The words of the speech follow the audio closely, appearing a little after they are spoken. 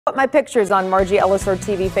put my pictures on Margie Ellisor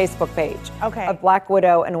TV Facebook page. Okay. Of Black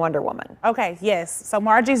Widow and Wonder Woman. Okay, yes. So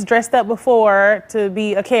Margie's dressed up before to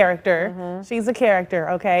be a character. She's a character,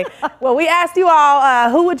 okay? Well, we asked you all,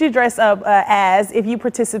 who would you dress up as if you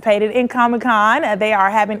participated in Comic-Con? They are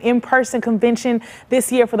having in-person convention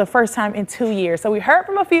this year for the first time in 2 years. So we heard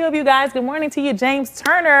from a few of you guys. Good morning to you. James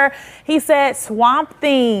Turner, he said, Swamp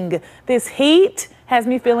Thing. This heat has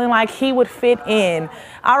me feeling like he would fit in.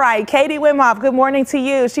 All right, Katie Wimoff, good morning to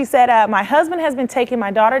you. She said, my husband has been taking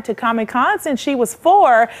my daughter to Comic-Con since she was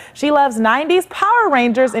 4. She loves 90s Power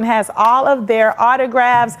Rangers and has all of their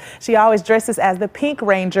autographs. She always dresses as the Pink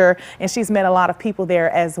Ranger, and she's met a lot of people there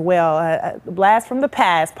as well. Blast from the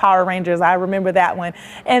past, Power Rangers, I remember that one.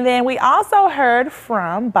 And then we also heard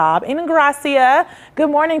from Bob Ingracia. Good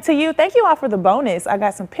morning to you. Thank you all for the bonus. I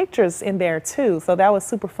got some pictures in there too, so that was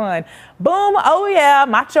super fun. Boom, oh yeah,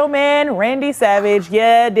 Macho Man, Randy Savage,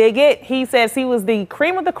 yeah, dig it. He says he was the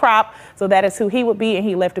cream of the crop, so that is who he would be, and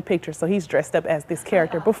he left a picture, so he's dressed up as this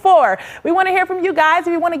character before. We want to hear from you guys.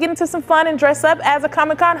 If you want to get into some fun and dress up as a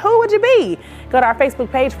Comic-Con, who would you be? Go to our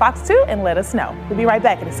Facebook page, Fox 2, and let us know. We'll be right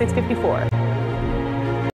back at 6:54.